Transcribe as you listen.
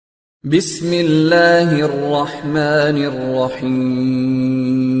بسم الله الرحمن الرحيم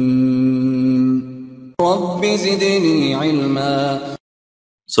رب زدني علما.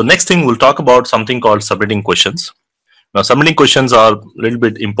 So next thing, we'll talk about something called subnetting questions. Now, subnetting questions are a little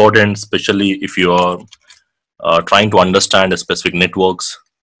bit important, especially if you are trying to understand a specific networks.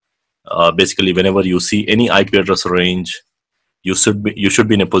 Basically, whenever you see any IP address range, you should be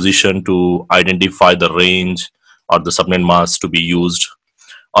in a position to identify the range or the subnet mask to be used.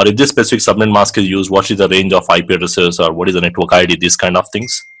 Or if this specific subnet mask is used, what is the range of IP addresses or what is the network ID, these kind of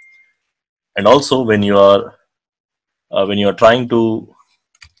things. And also when you are trying to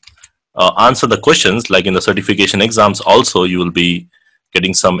answer the questions, like in the certification exams, also you will be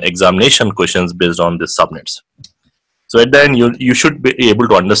getting some examination questions based on these subnets. So at the end, you should be able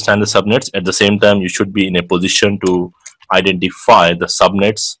to understand the subnets. At the same time, you should be in a position to identify the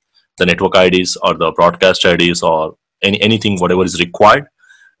subnets, the network IDs or the broadcast IDs or anything, whatever is required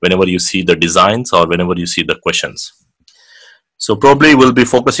whenever you see the designs or whenever you see the questions. So probably we'll be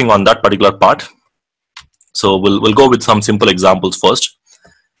focusing on that particular part. So we'll go with some simple examples first.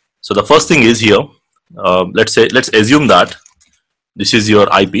 So the first thing is here, let's assume that this is your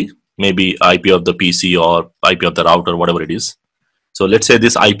IP, maybe IP of the PC or IP of the router, whatever it is. So let's say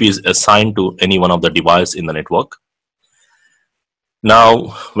this IP is assigned to any one of the device in the network.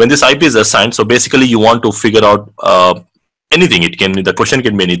 Now, when this IP is assigned, so basically you want to figure out anything. The question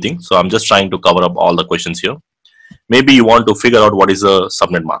can be anything. So I'm just trying to cover up all the questions here. Maybe you want to figure out what is a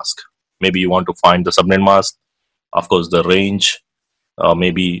subnet mask. Maybe you want to find the subnet mask, of course, the range,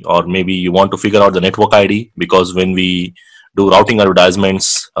 maybe you want to figure out the network ID, because when we do routing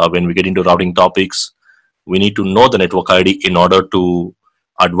advertisements, when we get into routing topics, we need to know the network ID in order to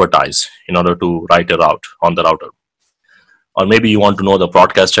advertise, in order to write a route on the router. Or maybe you want to know the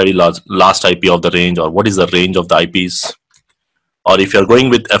broadcast ID, last IP of the range, or what is the range of the IPs. Or if you're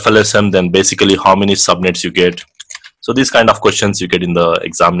going with FLSM, then basically how many subnets you get. So these kind of questions you get in the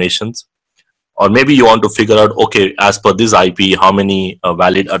examinations. Or maybe you want to figure out, okay, as per this IP, how many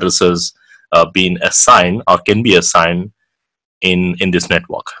valid addresses being assigned or can be assigned in this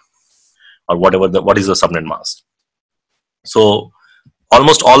network, or what is the subnet mask. So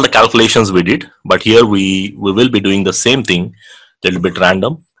almost all the calculations we did, but here we will be doing the same thing, a little bit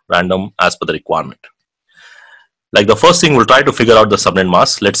random as per the requirement. Like the first thing, we'll try to figure out the subnet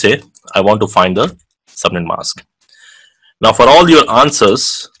mask. Let's say I want to find the subnet mask. Now for all your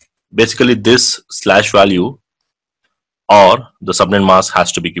answers, basically this slash value or the subnet mask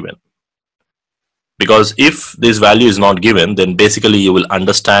has to be given. Because if this value is not given, then basically you will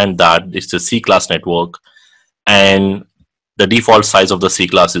understand that it's a C class network and the default size of the C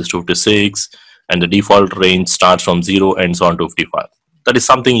class is 256 and the default range starts from 0 and so on to 55. That is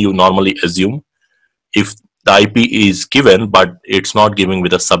something you normally assume if the IP is given, but it's not giving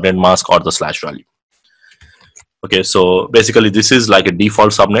with a subnet mask or the slash value. Okay, so basically this is like a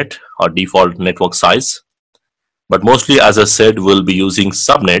default subnet or default network size. But mostly, as I said, we'll be using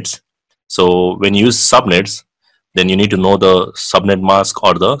subnets. So when you use subnets, then you need to know the subnet mask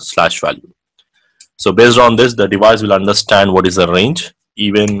or the slash value. So based on this, the device will understand what is the range.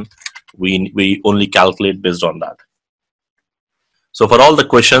 Even we only calculate based on that. So for all the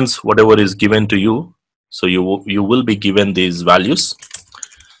questions, whatever is given to you, so you will be given these values.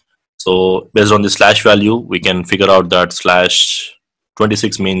 So based on the slash value, we can figure out that slash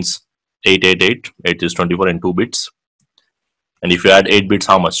 26 means 888. 8 is 24 and 2 bits. And if you add 8 bits,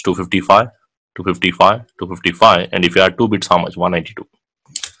 how much? 255, 255, 255. And if you add 2 bits, how much? 192.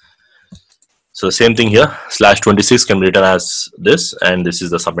 So same thing here. Slash 26 can be written as this, and this is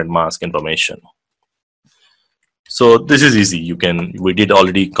the subnet mask information. So this is easy. We did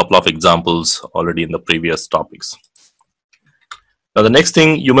already a couple of examples already in the previous topics. Now the next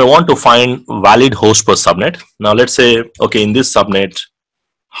thing, you may want to find valid host per subnet. Now let's say, okay, in this subnet,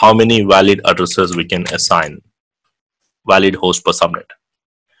 how many valid addresses we can assign, valid host per subnet.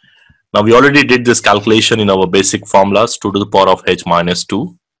 Now we already did this calculation in our basic formulas, 2 to the power of h minus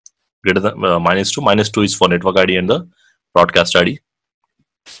 2, greater than minus 2. Minus 2 is for network ID and the broadcast ID.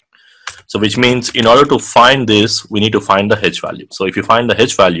 So which means in order to find this, we need to find the h value. So if you find the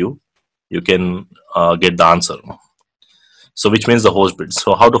h value, you can get the answer. So which means the host bits.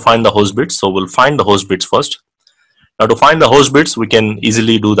 So how to find the host bits? So we'll find the host bits first. Now to find the host bits, we can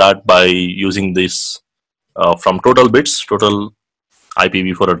easily do that by using this from total bits. Total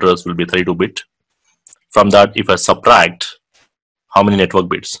IPv4 address will be 32-bit. From that, if I subtract how many network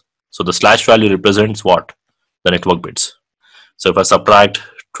bits, so the slash value represents what? The network bits. So if I subtract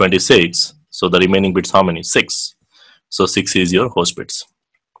 26, so the remaining bits how many? 6. So 6 is your host bits.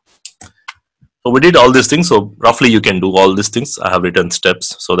 So we did all these things. So roughly you can do all these things. I have written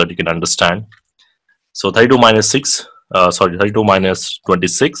steps so that you can understand. So 32 minus 6, 32 minus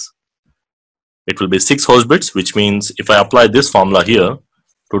 26, it will be 6 host bits, which means if I apply this formula here,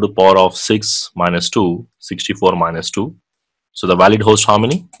 to the power of 6 minus 2, 64 minus 2. So the valid host how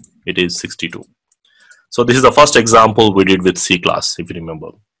many? It is 62. So this is the first example we did with C class, if you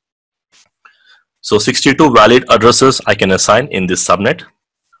remember. So 62 valid addresses I can assign in this subnet,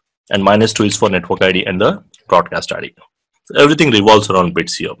 and minus 2 is for network ID and the broadcast ID. So everything revolves around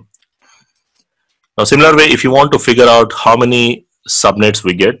bits here. Now similar way, if you want to figure out how many subnets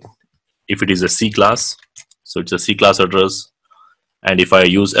we get, if it is a C class, so it's a C class address, and if I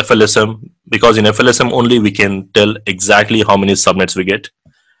use FLSM, because in FLSM only we can tell exactly how many subnets we get.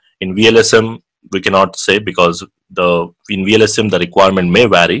 In VLSM we cannot say, because in VLSM the requirement may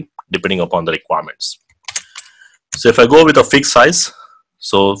vary depending upon the requirements. So if I go with a fixed size,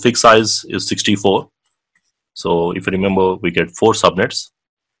 so fixed size is 64. So if you remember, we get 4 subnets,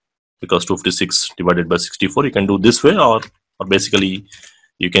 because 256 divided by 64, you can do this way, or basically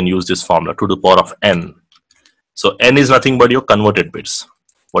you can use this formula, to the power of n. So n is nothing but your converted bits.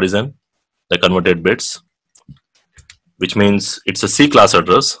 What is n? The converted bits, which means it's a C class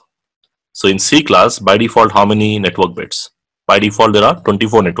address. So in C class, by default, how many network bits? By default, there are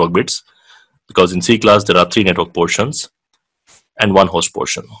 24 network bits, because in C class there are 3 network portions and 1 host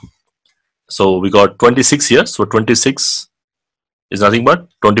portion. So we got 26 here. So 26 is nothing but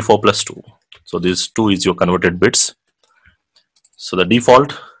 24 plus 2. So this 2 is your converted bits. So the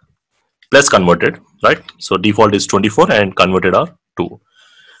default plus converted, right? So default is 24 and converted are 2.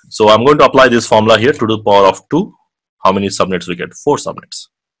 So I'm going to apply this formula here, to the power of 2. How many subnets we get? 4 subnets.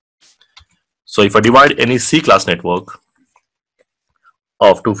 So if I divide any C class network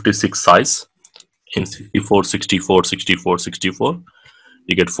of 256 size in 64, 64, 64, 64,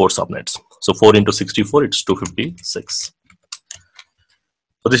 you get 4 subnets. So 4 into 64, it's 256.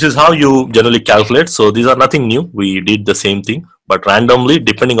 So this is how you generally calculate. So these are nothing new. We did the same thing, but randomly,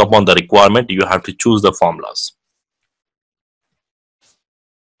 depending upon the requirement, you have to choose the formulas.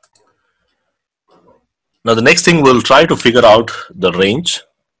 Now the next thing, we'll try to figure out the range.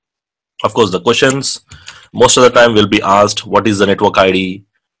 Of course, the questions most of the time will be asked, what is the network ID,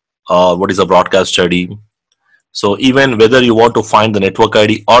 what is the broadcast ID. So even whether you want to find the network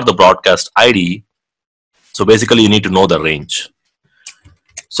ID or the broadcast ID, so basically you need to know the range.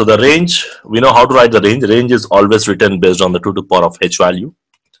 So the range, we know how to write the range. Range is always written based on the 2 to the power of h value.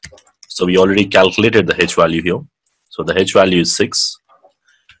 So we already calculated the h value here. So the h value is 6,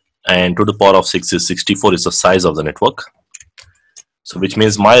 and 2 to the power of 6 is 64 is the size of the network. So which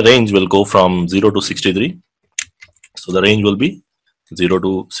means my range will go from 0 to 63. So the range will be 0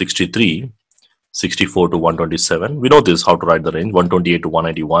 to 63, 64 to 127. We know this, how to write the range, 128 to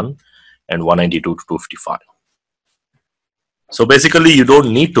 191, and 192 to 255. So basically you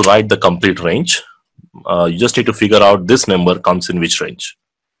don't need to write the complete range. You just need to figure out this number comes in which range.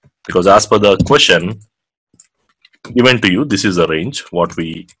 Because as per the question given to you, this is the range what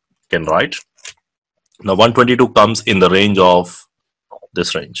we can write. Now 122 comes in the range of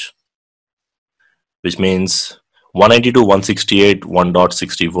this range, which means 192, 168,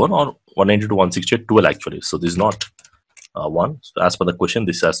 1.64, or 192 to 168, 12 actually. So this is not 1. So as per the question,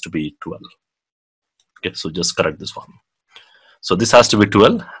 this has to be 12. Okay, so just correct this one. So this has to be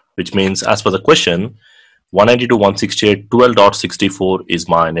 12, which means as per the question, 192 to 168, 12.64 is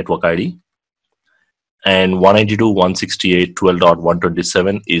my network ID, and 192 to 168,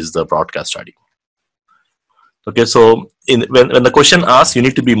 12.127 is the broadcast ID. Okay, so when the question asks, you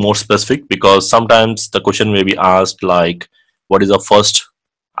need to be more specific, because sometimes the question may be asked like, what is the first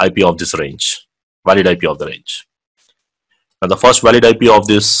IP of this range, valid IP of the range. Now the first valid IP of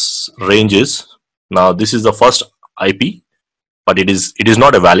this range is, now this is the first IP, but it is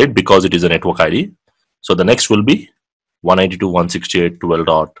not a valid because it is a network ID. So the next will be 192, 168,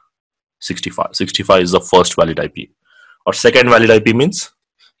 12.65. 65 is the first valid IP. Or second valid IP means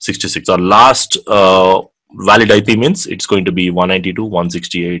 66. Or last valid IP means it's going to be 192,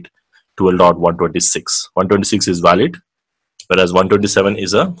 168, 12.126. 126 is valid, whereas 127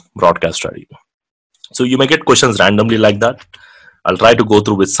 is a broadcast ID. So you may get questions randomly like that. I'll try to go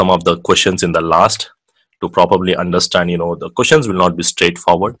through with some of the questions in the last to properly understand. The questions will not be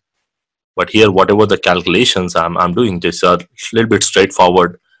straightforward, but here whatever the calculations I'm doing, this are a little bit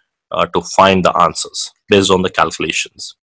straightforward to find the answers based on the calculations.